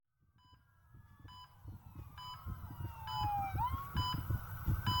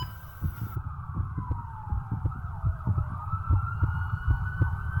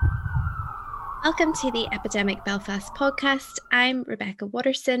Welcome to the Epidemic Belfast podcast. I'm Rebecca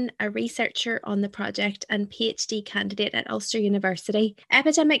Watterson, a researcher on the project and PhD candidate at Ulster University.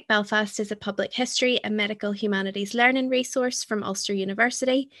 Epidemic Belfast is a public history and medical humanities learning resource from Ulster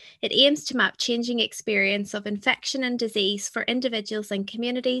University. It aims to map changing experience of infection and disease for individuals and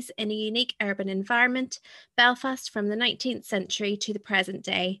communities in a unique urban environment, Belfast from the 19th century to the present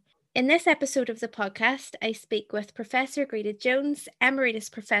day. In this episode of the podcast, I speak with Professor Greta Jones, Emeritus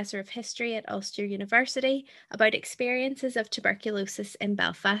Professor of History at Ulster University, about experiences of tuberculosis in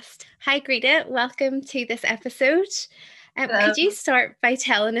Belfast. Hi, Greta. Welcome to this episode. Could you start by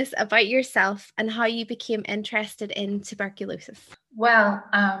telling us about yourself and how you became interested in tuberculosis? Well,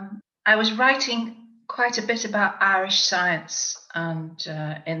 I was writing quite a bit about Irish science and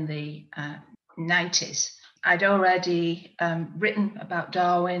in the 90s. I'd already written about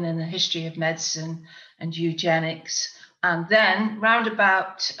Darwin and the history of medicine and eugenics. And then round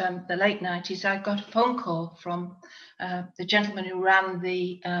about the late 90s, I got a phone call from the gentleman who ran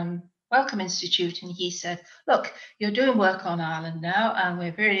the Wellcome Institute. And he said, look, you're doing work on Ireland now, and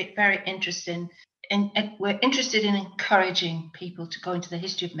we're very, very interested we're interested in encouraging people to go into the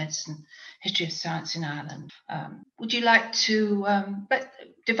history of medicine, history of science in Ireland. Would you like to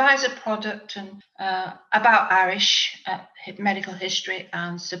devise a product about Irish medical history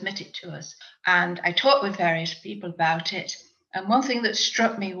and submit it to us? And I talked with various people about it. And one thing that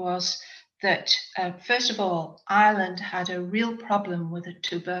struck me was that, first of all, Ireland had a real problem with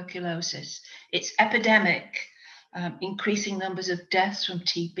tuberculosis. It's epidemic. Increasing numbers of deaths from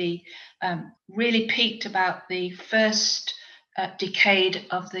TB really peaked about the first decade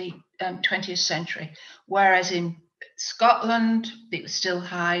of the 20th century, whereas in Scotland it was still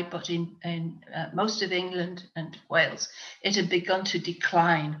high, but in most of England and Wales it had begun to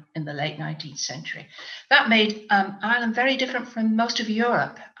decline in the late 19th century. That made Ireland very different from most of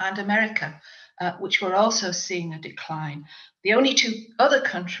Europe and America, which were also seeing a decline. The only two other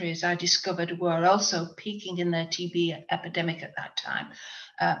countries I discovered were also peaking in their TB epidemic at that time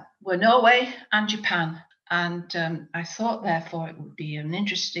were Norway and Japan. And I thought, therefore, it would be an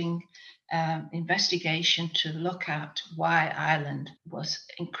interesting investigation to look at why Ireland was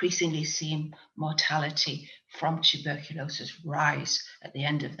increasingly seeing mortality from tuberculosis rise at the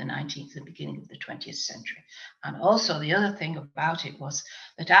end of the 19th and beginning of the 20th century. And also the other thing about it was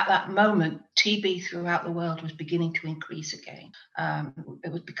that at that moment, TB throughout the world was beginning to increase again.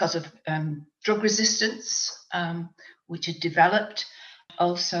 It was because of drug resistance, which had developed.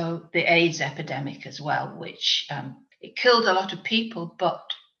 Also the AIDS epidemic as well, which it killed a lot of people, but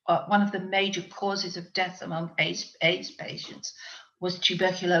one of the major causes of death among AIDS patients was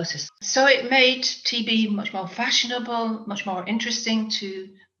tuberculosis. So it made TB much more fashionable, much more interesting to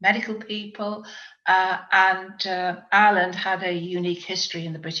medical people. And Ireland had a unique history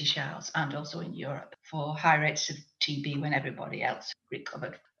in the British Isles and also in Europe for high rates of TB when everybody else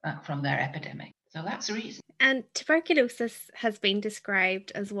recovered from their epidemic. So that's the reason. And tuberculosis has been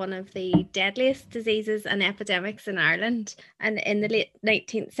described as one of the deadliest diseases and epidemics in Ireland. And in the late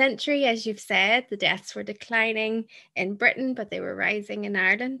 19th century, as you've said, the deaths were declining in Britain, but they were rising in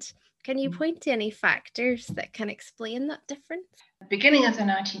Ireland. Can you point to any factors that can explain that difference? Beginning of the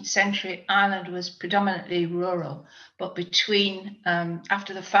 19th century, Ireland was predominantly rural, but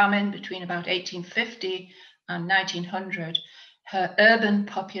after the famine, between about 1850 and 1900, her urban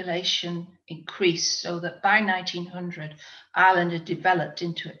population increased, so that by 1900, Ireland had developed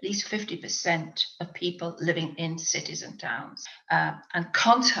into at least 50% of people living in cities and towns. And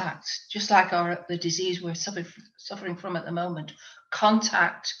contact, just like the disease we're suffering from at the moment,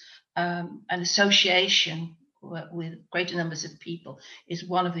 contact and association with greater numbers of people is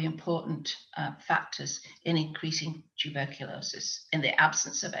one of the important factors in increasing tuberculosis in the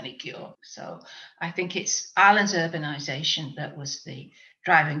absence of any cure. So I think it's Ireland's urbanisation that was the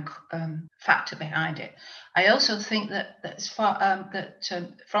driving factor behind it. I also think that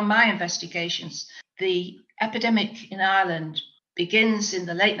from my investigations, the epidemic in Ireland begins in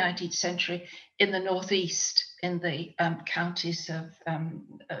the late 19th century in the northeast, in the counties of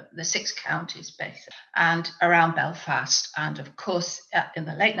the 6 counties, basically, and around Belfast. And of course, in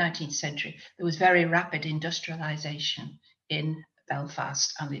the late 19th century, there was very rapid industrialization in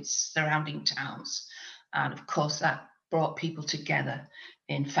Belfast and its surrounding towns. And of course, that brought people together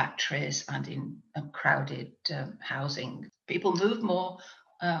in factories and in crowded housing. People moved more,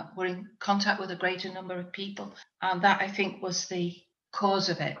 were in contact with a greater number of people. And that, I think, was the cause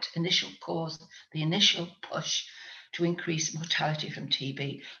of it, the initial push to increase mortality from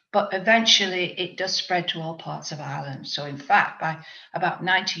TB. But eventually it does spread to all parts of Ireland. So in fact, by about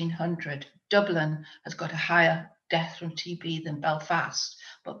 1900, Dublin has got a higher death from TB than Belfast.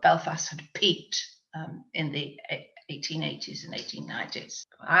 but Belfast had peaked in the 1880s and 1890s.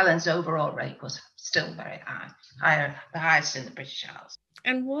 Ireland's overall rate was still very high, the highest in the British Isles.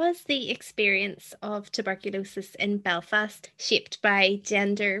 And was the experience of tuberculosis in Belfast shaped by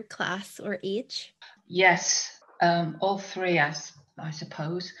gender, class, or age? Yes, all three, I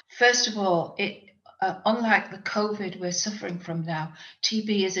suppose. First of all, unlike the COVID we're suffering from now,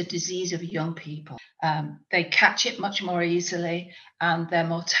 TB is a disease of young people. They catch it much more easily, and their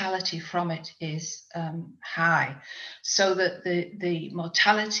mortality from it is high. So that the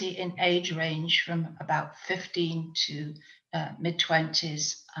mortality in age range from about 15 to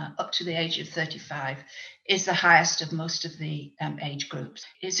mid-20s up to the age of 35 is the highest of most of the age groups.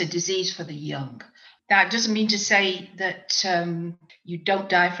 It's a disease for the young. That doesn't mean to say that you don't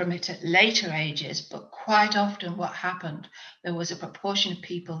die from it at later ages, but quite often what happened, there was a proportion of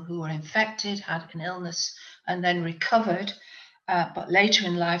people who were infected, had an illness, and then recovered. But later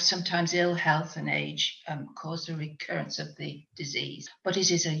in life, sometimes ill health and age caused a recurrence of the disease. But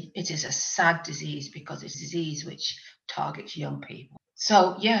it is a sad disease because it's a disease which targets young people.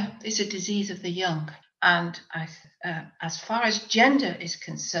 So yeah, it's a disease of the young. And as far as gender is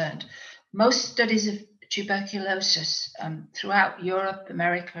concerned, most studies of tuberculosis throughout Europe,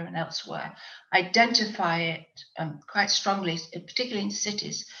 America, and elsewhere identify it quite strongly, particularly in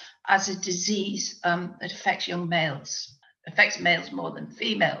cities, as a disease that affects young males. Affects males more than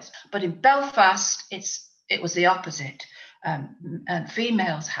females. But in Belfast, it was the opposite. And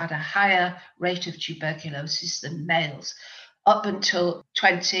females had a higher rate of tuberculosis than males. Up until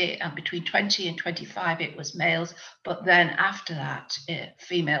 20, and between 20 and 25, it was males. But then after that,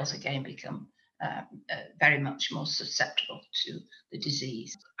 females again become very much more susceptible to the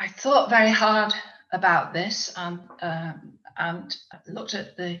disease. I thought very hard about this and looked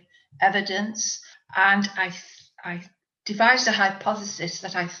at the evidence, and I devised a hypothesis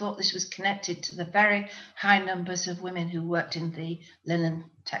that I thought this was connected to the very high numbers of women who worked in the linen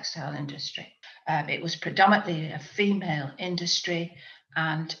textile industry. It was predominantly a female industry,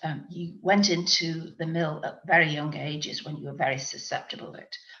 and you went into the mill at very young ages when you were very susceptible to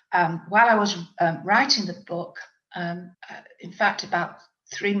it. While I was writing the book, in fact, about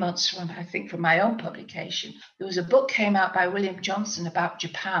 3 months from my own publication, there was a book came out by William Johnson about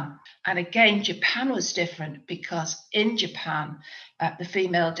Japan. And again, Japan was different because in Japan, the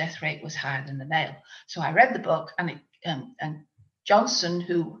female death rate was higher than the male. So I read the book, and Johnson,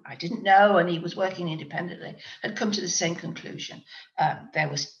 who I didn't know, and he was working independently, had come to the same conclusion. There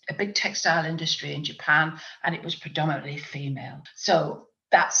was a big textile industry in Japan, and it was predominantly female. So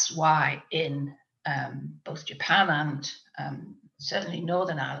that's why in both Japan and certainly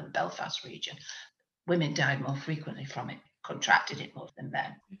Northern Ireland, Belfast region, women died more frequently from it, contracted it more than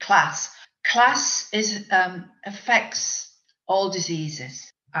men. Class affects all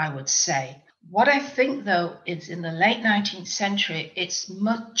diseases, I would say. What I think, though, is in the late 19th century, it's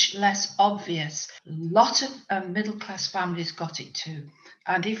much less obvious. A lot of middle-class families got it too.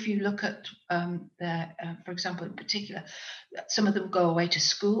 And if you look at, for example, in particular, some of them go away to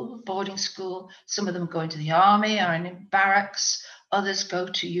school, boarding school. Some of them go into the army, are in barracks. Others go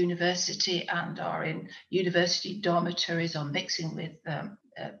to university and are in university dormitories or mixing with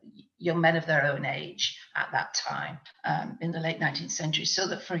young men of their own age at that time in the late 19th century. So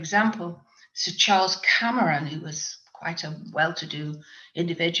that, for example, Sir Charles Cameron, who was quite a well-to-do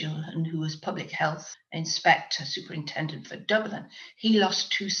individual and who was public health inspector, superintendent for Dublin, he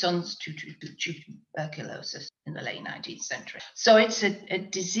lost 2 sons to tuberculosis in the late 19th century. So it's a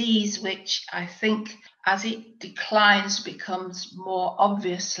disease which I think, as it declines, becomes more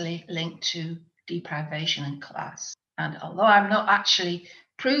obviously linked to deprivation and class. And although I'm not actually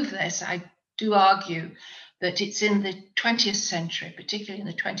prove this, I do argue that it's in the 20th century, particularly in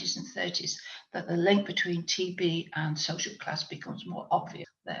the 20s and 30s, that the link between TB and social class becomes more obvious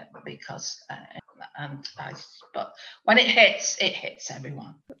there because, but when it hits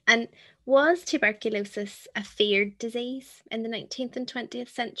everyone. And was tuberculosis a feared disease in the 19th and 20th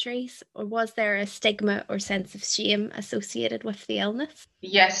centuries, or was there a stigma or sense of shame associated with the illness?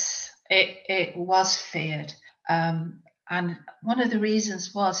 Yes, it was feared. And one of the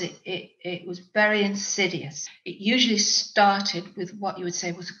reasons was it was very insidious. It usually started with what you would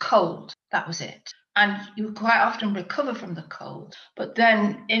say was a cold. That was it. And you would quite often recover from the cold. But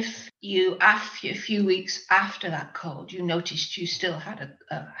then if you, after a few weeks after that cold, you noticed you still had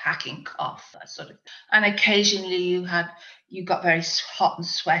a hacking cough, that sort of, and occasionally you got very hot and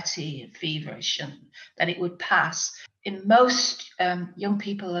sweaty and feverish, and then it would pass. In most young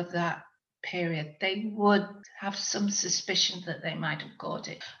people of that period, they would have some suspicion that they might have caught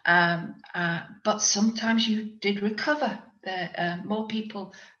it. But sometimes you did recover. more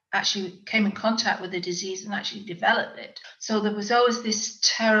people actually came in contact with the disease and actually developed it. So there was always this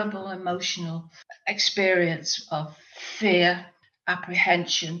terrible emotional experience of fear,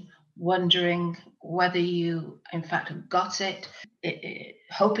 apprehension, wondering whether you in fact had got it,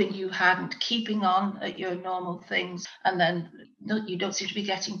 hoping you hadn't, keeping on at your normal things, and then you don't seem to be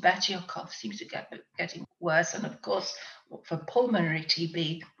getting better, your cough seems to getting worse. And of course, for pulmonary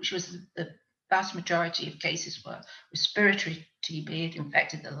TB, which was the vast majority of cases were respiratory TB, it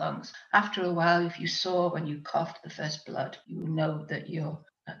infected the lungs. After a while, if you saw when you coughed the first blood, you would know that your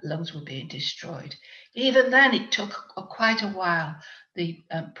lungs were being destroyed. Even then, it took quite a while. The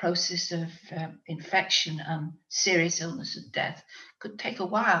process of infection and serious illness and death could take a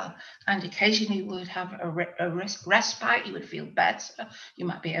while, and occasionally you would have a respite, you would feel better, you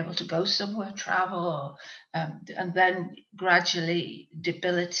might be able to go somewhere, travel, and then gradually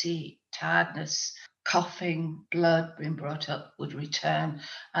debility, tiredness, coughing, blood being brought up would return.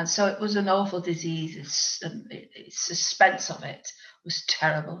 And so it was an awful disease. Its suspense of it was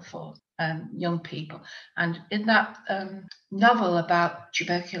terrible for young people. And in that novel about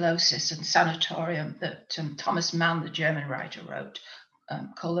tuberculosis and sanatorium that Thomas Mann, the German writer, wrote,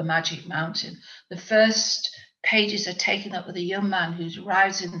 called The Magic Mountain, the first pages are taken up with a young man who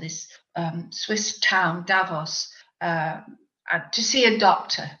arrives in this Swiss town, Davos, to see a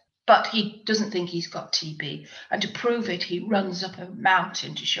doctor. But he doesn't think he's got TB. And to prove it, he runs up a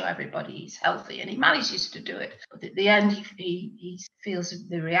mountain to show everybody he's healthy. And he manages to do it. But at the end, he feels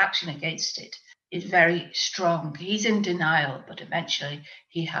the reaction against it is very strong. He's in denial, but eventually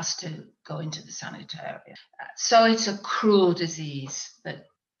he has to go into the sanitarium. So it's a cruel disease that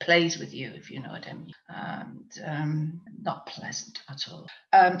plays with you, if you know what I mean. And not pleasant at all.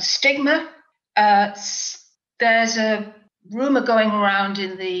 Stigma. There's a rumor going around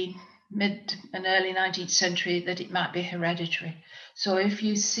in the mid and early 19th century that it might be hereditary. So if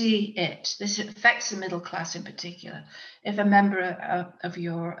you see it, this affects the middle class in particular. If a member of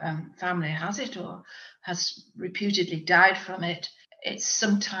your family has it or has reputedly died from it, it's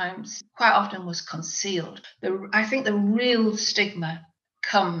sometimes, quite often, was concealed. I think the real stigma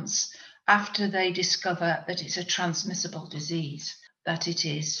comes after they discover that it's a transmissible disease, that it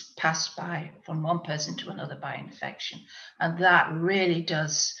is passed from one person to another by infection. And that really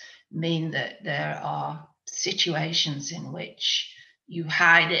does mean that there are situations in which you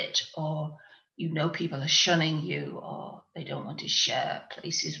hide it, or people are shunning you, or they don't want to share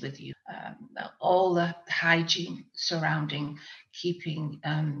places with you. All the hygiene surrounding keeping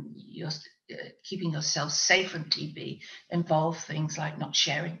yourself safe from TB involve things like not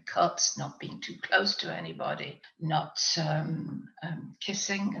sharing cups, not being too close to anybody, not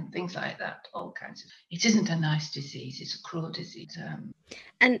kissing and things like that, all kinds of. It isn't a nice disease, it's a cruel disease.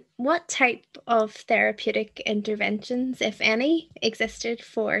 And what type of therapeutic interventions, if any, existed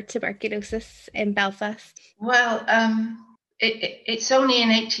for tuberculosis in Belfast? Well, it's only in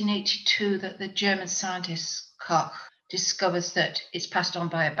 1882 that the German scientist Koch discovers that it's passed on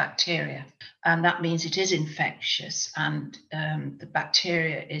by a bacteria, and that means it is infectious, and the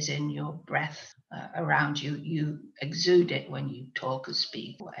bacteria is in your breath around you. You exude it when you talk or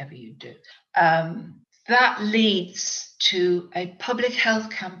speak, whatever you do. That leads to a public health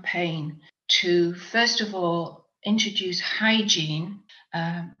campaign to, first of all, introduce hygiene,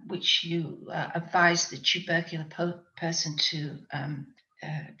 which you advise the tubercular person to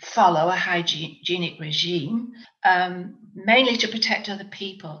follow a hygienic regime, mainly to protect other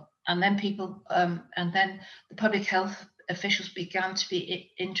people. And then the public health officials began to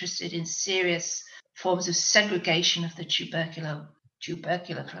be interested in serious forms of segregation of the tubercular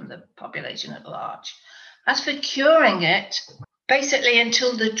from the population at large. As for curing it, basically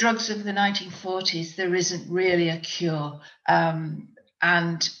until the drugs of the 1940s, there isn't really a cure. And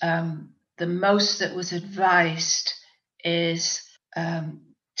the most that was advised is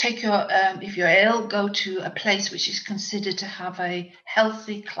if you're ill, go to a place which is considered to have a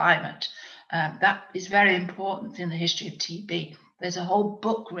healthy climate. That is very important in the history of TB. There's a whole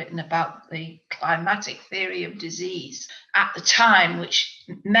book written about the climatic theory of disease at the time, which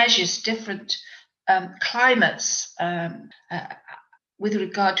measures different climates with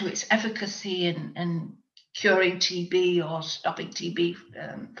regard to its efficacy in curing TB or stopping TB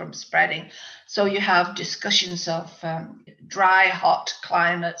from spreading. So you have discussions of dry, hot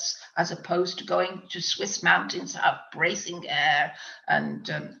climates as opposed to going to Swiss mountains that have bracing air, and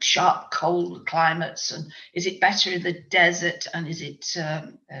sharp, cold climates. And is it better in the desert, and is it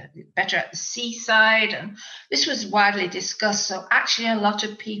better at the seaside? And this was widely discussed. So actually a lot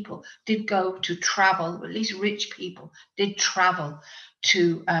of people did go to travel, at least rich people did travel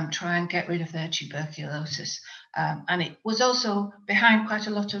to try and get rid of their tuberculosis. And it was also behind quite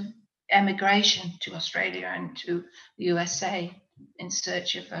a lot of emigration to Australia and to the USA in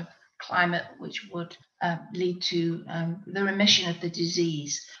search of a climate which would lead to the remission of the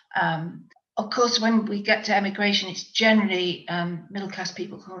disease. Of course, when we get to emigration, it's generally middle-class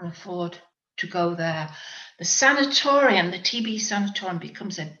people who can afford to go there. The sanatorium, the TB sanatorium,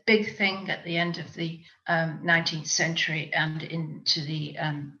 becomes a big thing at the end of the 19th century and into the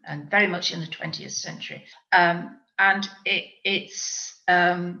and very much in the 20th century. And it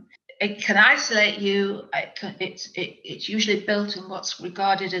can isolate you. It's usually built in what's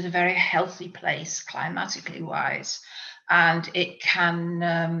regarded as a very healthy place, climatically wise, and it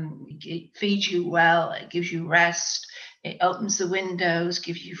can it feeds you well. It gives you rest. It opens the windows,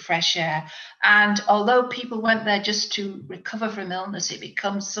 gives you fresh air. And although people went there just to recover from illness, it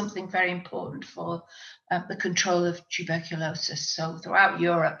becomes something very important for the control of tuberculosis. So throughout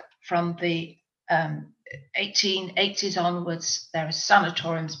Europe, from the 1880s onwards, there are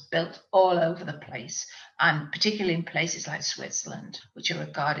sanatoriums built all over the place, and particularly in places like Switzerland, which are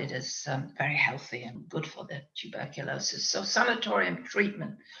regarded as very healthy and good for the tuberculosis. So sanatorium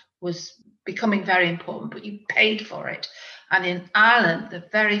treatment was becoming very important, but you paid for it. And in Ireland, the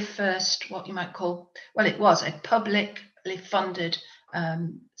very first, what you might call, well, it was a publicly funded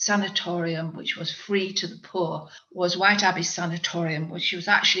sanatorium, which was free to the poor, was Whiteabbey Sanatorium, which was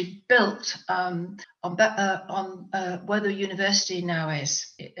actually built on where the university now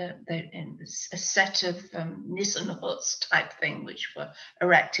is, a set of Nissen huts type thing, which were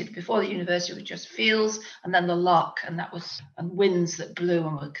erected. Before the university was just fields and then the loch, and that was winds that blew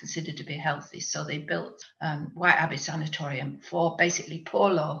and were considered to be healthy. So they built Whiteabbey Sanatorium for basically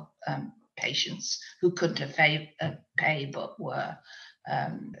poor law patients who couldn't pay but were,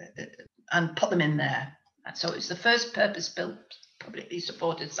 and put them in there. And so it's the first purpose-built, publicly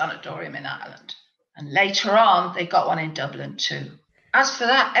supported sanatorium in Ireland. And later on, they got one in Dublin too. As for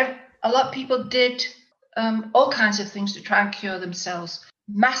that, a lot of people did all kinds of things to try and cure themselves.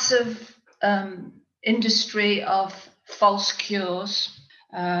 Massive industry of false cures,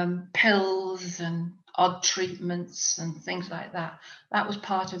 pills and odd treatments and things like that. That was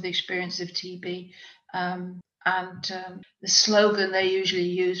part of the experience of TB. And the slogan they usually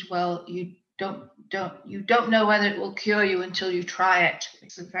use, well, you don't know whether it will cure you until you try it.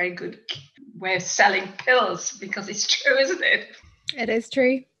 It's a very good way of selling pills, because it's true, isn't it? It is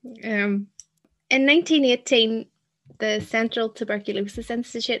true. In 1918, the Central Tuberculosis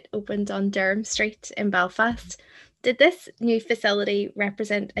Institute opened on Durham Street in Belfast. Did this new facility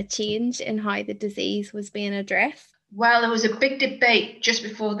represent a change in how the disease was being addressed? Well, there was a big debate just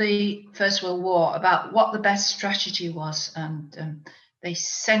before the First World War about what the best strategy was, and they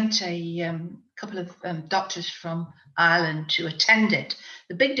sent a couple of doctors from Ireland to attend it.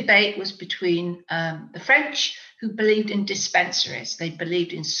 The big debate was between the French, who believed in dispensaries. They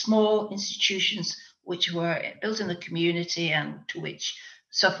believed in small institutions which were built in the community and to which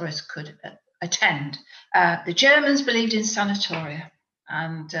sufferers could attend. The Germans believed in sanatoria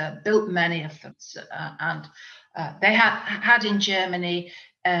and built many of them. And they had in Germany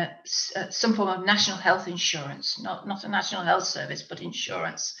some form of national health insurance, not a national health service, but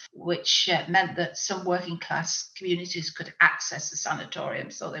insurance, which meant that some working class communities could access the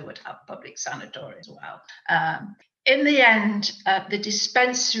sanatorium, so they would have public sanatoriums as well. In the end, the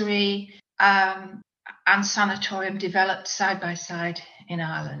dispensary and sanatorium developed side by side in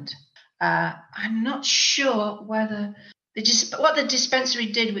Ireland. I'm not sure whether what the dispensary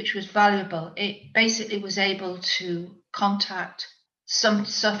did, which was valuable. It basically was able to contact some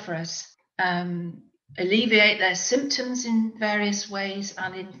sufferers, alleviate their symptoms in various ways,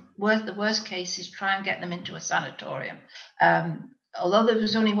 and in the worst cases, try and get them into a sanatorium. Although there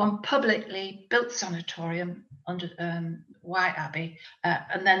was only one publicly built sanatorium under Whiteabbey,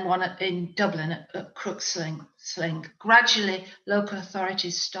 and then one in Dublin at Crooksling. Gradually, local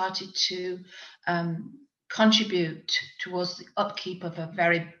authorities started to contribute towards the upkeep of a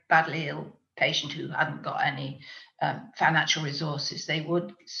very badly ill patient who hadn't got any financial resources. They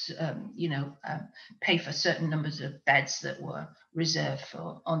would, pay for certain numbers of beds that were reserved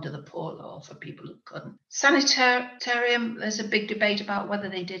for under the poor law for people who couldn't. Sanitarium, there's a big debate about whether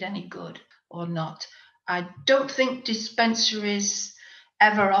they did any good or not. I don't think dispensaries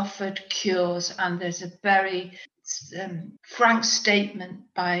ever offered cures, and there's a very frank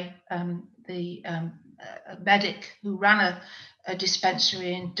statement by the a medic who ran a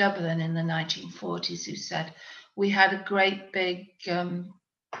dispensary in Dublin in the 1940s, who said, we had a great big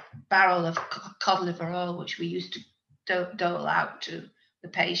barrel of cod liver oil, which we used to dole out to the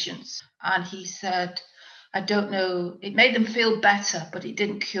patients. And he said, I don't know, it made them feel better, but it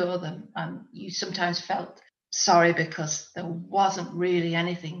didn't cure them. And you sometimes felt sorry, because there wasn't really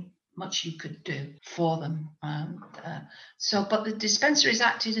anything much you could do for them. But the dispensaries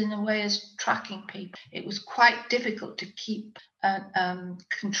acted in a way as tracking people. It was quite difficult to keep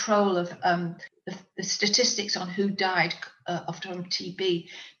control of the statistics on who died from TB,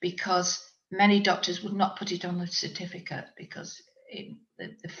 because many doctors would not put it on the certificate, because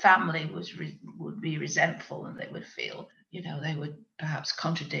the family would be resentful, and they would feel, they would perhaps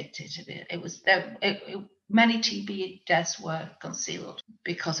contradict it a bit. Many TB deaths were concealed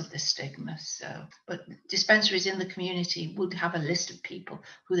because of this stigma. But dispensaries in the community would have a list of people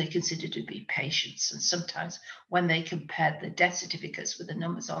who they considered to be patients, and sometimes when they compared the death certificates with the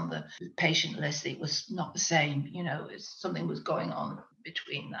numbers on the patient list, it was not the same. Something was going on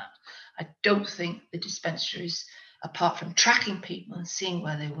between that. I don't think the dispensaries, apart from tracking people and seeing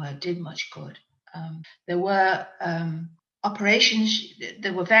where they were, did much good. There were operations,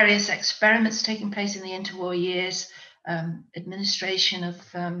 there were various experiments taking place in the interwar years, administration of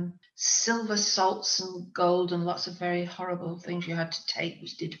silver salts and gold and lots of very horrible things you had to take,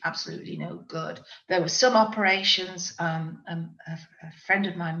 which did absolutely no good. There were some operations. A friend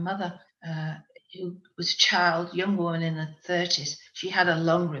of my mother, who was a young woman in her 30s, she had a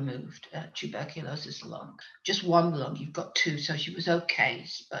lung removed, tuberculosis lung, just one lung. You've got two, so she was okay,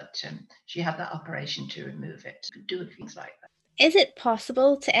 but she had that operation to remove it, do things like that. Is it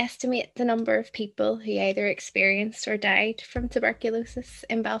possible to estimate the number of people who either experienced or died from tuberculosis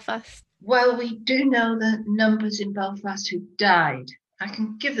in Belfast? Well, we do know the numbers in Belfast who died. I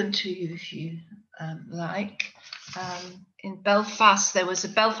can give them to you if you like. In Belfast, there was a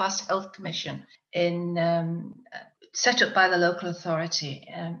Belfast Health Commission set up by the local authority,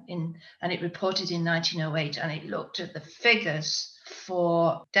 and it reported in 1908, and it looked at the figures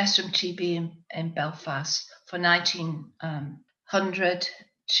for deaths from TB in Belfast for 1900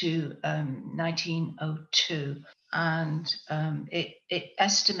 to 1902, and it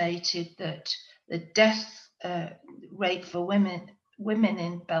estimated that the death rate for women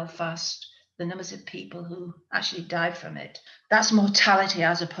in Belfast, the numbers of people who actually died from it, that's mortality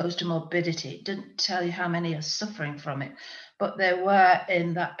as opposed to morbidity. It didn't tell you how many are suffering from it, but there were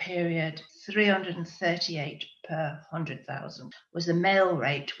in that period 338 per 100,000. Was the male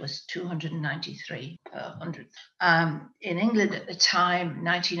rate was 293 per 100. In England at the time,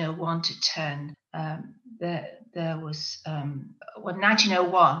 1901 to 10, there was,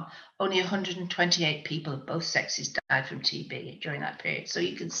 1901, only 128 people of both sexes died from TB during that period. So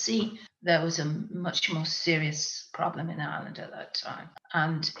you can see there was a much more serious problem in Ireland at that time.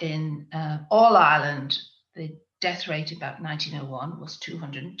 And in all Ireland, the death rate about 1901 was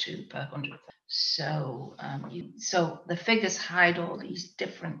 202 per 100. So the figures hide all these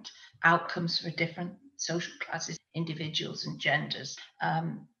different outcomes for different social classes, individuals and genders.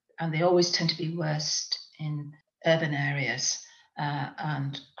 And they always tend to be worst in urban areas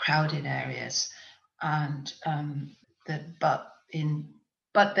and crowded areas. And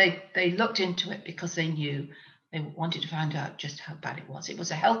but they looked into it because they knew they wanted to find out just how bad it was. It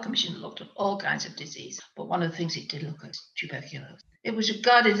was a health commission that looked at all kinds of disease, but one of the things it did look at tuberculosis. It was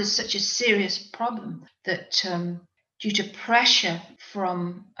regarded as such a serious problem that due to pressure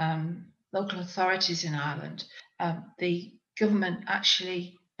from local authorities in Ireland, the government at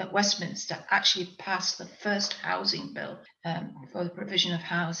Westminster passed the first housing bill for the provision of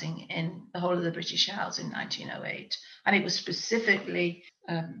housing in the whole of the British Isles in 1908. And it was specifically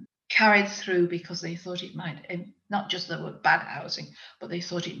carried through because they thought it might, not just there were bad housing, but they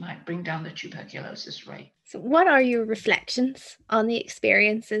thought it might bring down the tuberculosis rate. So what are your reflections on the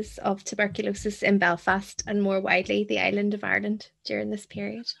experiences of tuberculosis in Belfast and more widely the island of Ireland during this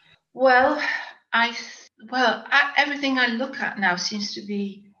period? Well, everything I look at now seems to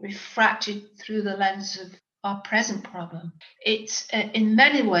be refracted through the lens of our present problem. It's in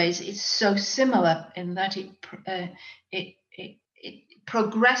many ways it's so similar in that it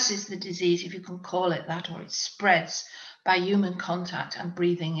progresses the disease, if you can call it that, or it spreads by human contact and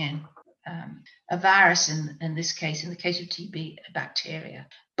breathing in a virus, in this case, in the case of TB, a bacteria.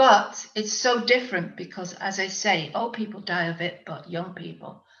 But it's so different because, as I say, old people die of it, but young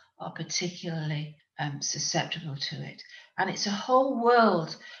people are particularly susceptible to it. And it's a whole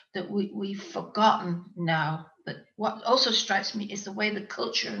world that we've forgotten now. But what also strikes me is the way the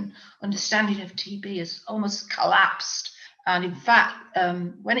culture and understanding of TB has almost collapsed. And in fact,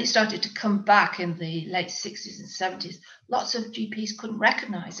 when it started to come back in the late 60s and 70s, lots of GPs couldn't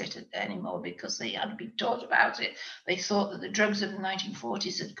recognize it anymore because they hadn't been taught about it. They thought that the drugs of the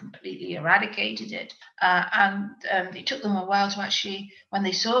 1940s had completely eradicated it. And it took them a while to actually, when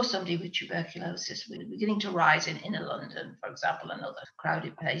they saw somebody with tuberculosis beginning to rise in inner London, for example, and other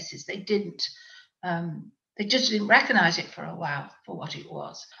crowded places, they didn't they just didn't recognize it for a while for what it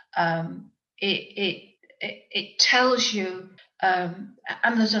was. It tells you, and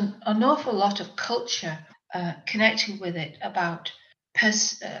there's an awful lot of culture connected with it about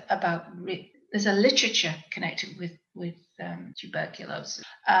there's a literature connected with tuberculosis,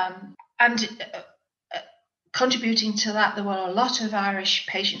 and contributing to that, there were a lot of Irish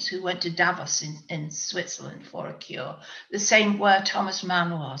patients who went to Davos in Switzerland for a cure, the same where Thomas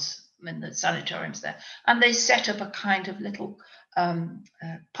Mann was in the sanatoriums there. And they set up a kind of little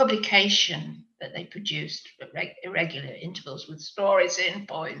publication that they produced at irregular intervals with stories in,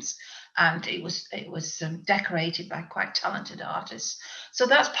 poems, and it was decorated by quite talented artists. So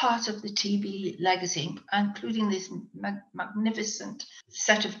that's part of the TB legacy, including this magnificent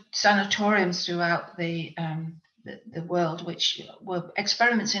set of sanatoriums throughout the world, which were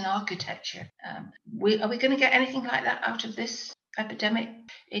experiments in architecture. Are we going to get anything like that out of this epidemic?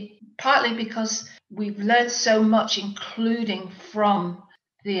 Partly because we've learned so much, including from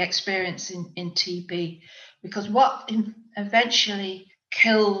the experience in TB, because what eventually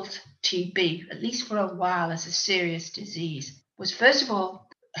killed TB, at least for a while as a serious disease, was first of all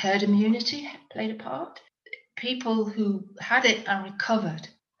herd immunity played a part. People who had it and recovered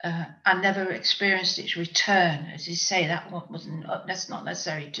and never experienced its return, as you say, that's not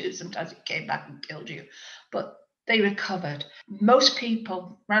necessary too. Sometimes it came back and killed you, but they recovered. Most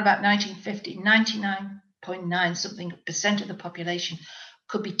people, around about 1950, 99.9 something % of the population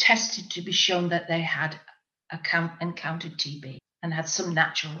could be tested to be shown that they had encountered TB and had some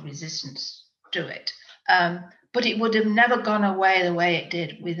natural resistance to it. But it would have never gone away the way it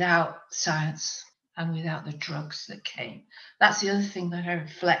did without science and without the drugs that came. That's the other thing that I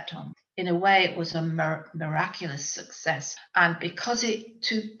reflect on. In a way, it was a miraculous success. And because it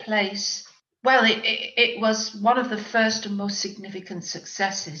took place, well, it was one of the first and most significant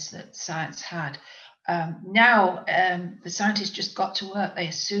successes that science had. Now, the scientists just got to work. They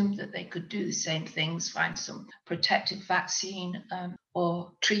assumed that they could do the same things, find some protective vaccine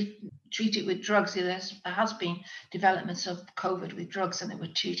or treat it with drugs. There has been developments of COVID with drugs, and they were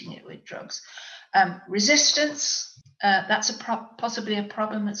treating it with drugs. Resistance, that's possibly a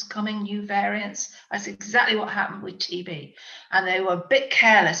problem that's coming, new variants. That's exactly what happened with TB. And they were a bit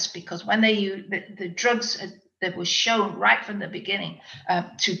careless because when they used the drugs that was shown right from the beginning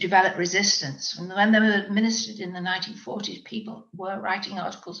to develop resistance. And when they were administered in the 1940s, people were writing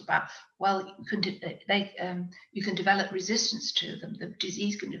articles about, well, you can develop resistance to them. The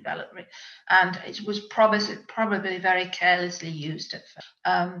disease can develop, and it was probably very carelessly used at first.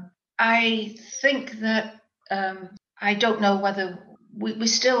 I think that I don't know whether we're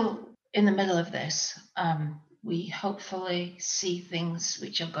still in the middle of this. We hopefully see things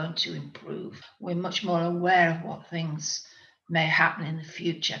which are going to improve. We're much more aware of what things may happen in the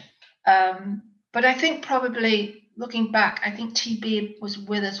future. But I think probably looking back, I think TB was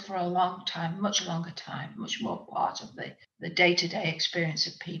with us for a long time, much longer time, much more part of the day-to-day experience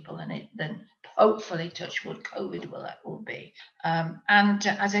of people, and then hopefully, touch wood, COVID will be. And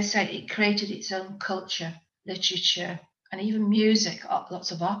as I said, it created its own culture, literature, and even music, lots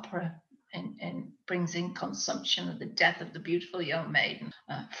of opera. And brings in consumption of the death of the beautiful young maiden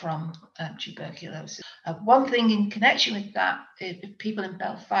from tuberculosis. One thing in connection with that, if people in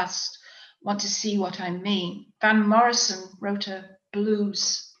Belfast want to see what I mean, Van Morrison wrote a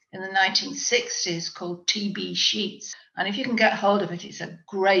blues in the 1960s called TB Sheets. And if you can get hold of it, it's a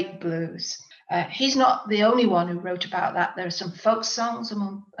great blues. He's not the only one who wrote about that. There are some folk songs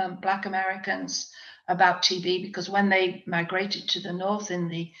among Black Americans about TB, because when they migrated to the north in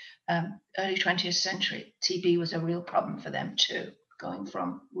the early 20th century, TB was a real problem for them too, going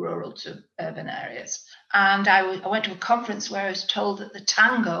from rural to urban areas. And I went to a conference where I was told that the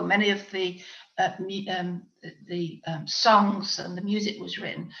tango, many of the songs and the music was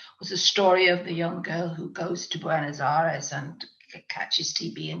written, was a story of the young girl who goes to Buenos Aires and catches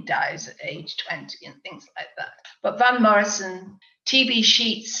TB and dies at age 20 and things like that. But Van Morrison, TB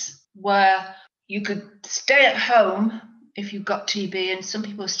Sheets were, you could stay at home if you got TB, and some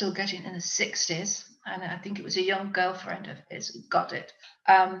people are still getting it in the 60s. And I think it was a young girlfriend of his who got it.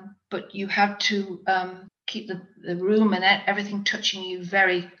 But you had to keep the room and everything touching you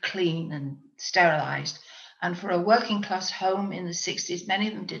very clean and sterilized. And for a working class home in the 60s, many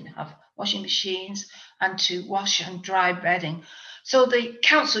of them didn't have washing machines and to wash and dry bedding. So the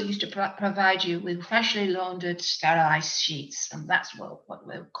council used to provide you with freshly laundered, sterilized sheets, and that's what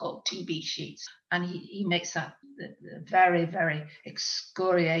were called TB sheets. And he makes that the very, very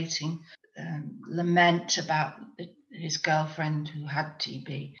excoriating lament about his girlfriend who had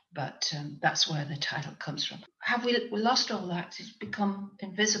TB, but that's where the title comes from. Have we lost all that? It's become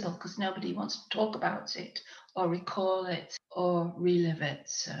invisible because nobody wants to talk about it or recall it or relive it.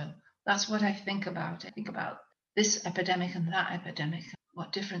 So that's what I think about. I think about this epidemic and that epidemic,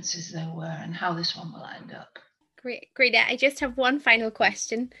 what differences there were and how this one will end up. Great. I just have one final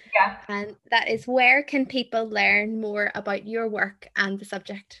question. Yeah. And that is, where can people learn more about your work and the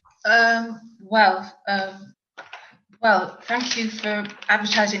subject? Well, thank you for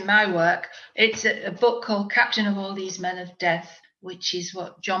advertising my work. It's a book called Captain of All These Men of Death, which is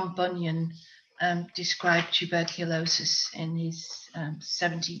what John Bunyan described tuberculosis in his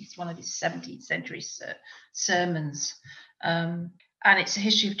 70s, one of his 17th century sermons. And it's a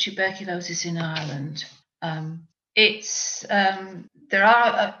history of tuberculosis in Ireland. There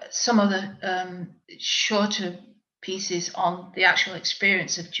are some other shorter pieces on the actual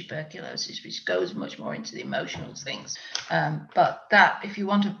experience of tuberculosis, which goes much more into the emotional things. But that, if you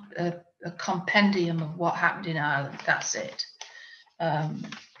want a compendium of what happened in Ireland, that's it.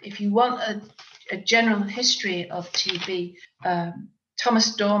 If you want a general history of TB,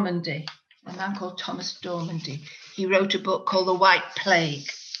 Thomas Dormandy, a man called Thomas Dormandy, he wrote a book called The White Plague.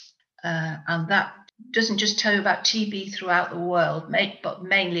 And that doesn't just tell you about TB throughout the world, but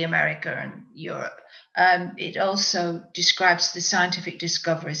mainly America and Europe. It also describes the scientific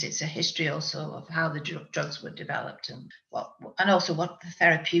discoveries. It's a history also of how the drugs were developed and also what the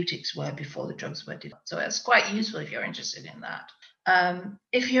therapeutics were before the drugs were developed. So it's quite useful if you're interested in that.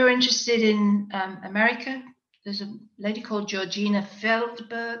 If you're interested in America, there's a lady called Georgina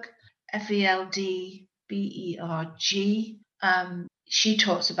Feldberg, Feldberg. She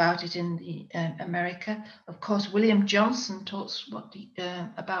talks about it in the America. Of course, William Johnson talks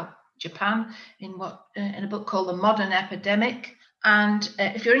about Japan in a book called The Modern Epidemic. And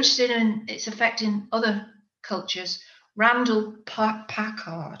if you're interested in its effect in other cultures, Randall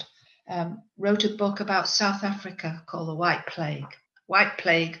Packard wrote a book about South Africa called The White Plague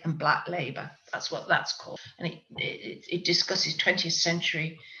and Black Labour. That's what that's called. And it discusses 20th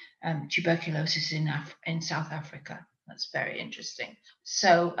century tuberculosis in South Africa. That's very interesting.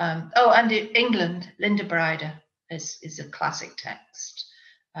 So, and in England, Linda Bryder is a classic text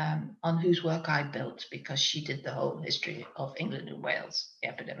on whose work I built, because she did the whole history of England and Wales, the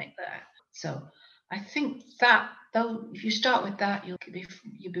epidemic there. So I think that, though, if you start with that, you'll be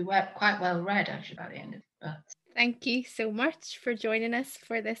quite well read actually by the end of it. But thank you so much for joining us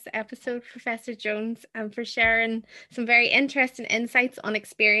for this episode, Professor Jones, and for sharing some very interesting insights on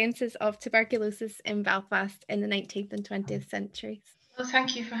experiences of tuberculosis in Belfast in the 19th and 20th centuries. Well,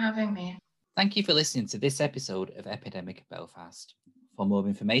 thank you for having me. Thank you for listening to this episode of Epidemic Belfast. For more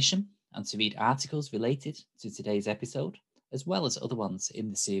information and to read articles related to today's episode, as well as other ones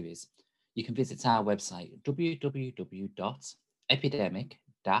in the series, you can visit our website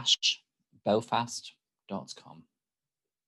www.epidemic-belfast.com.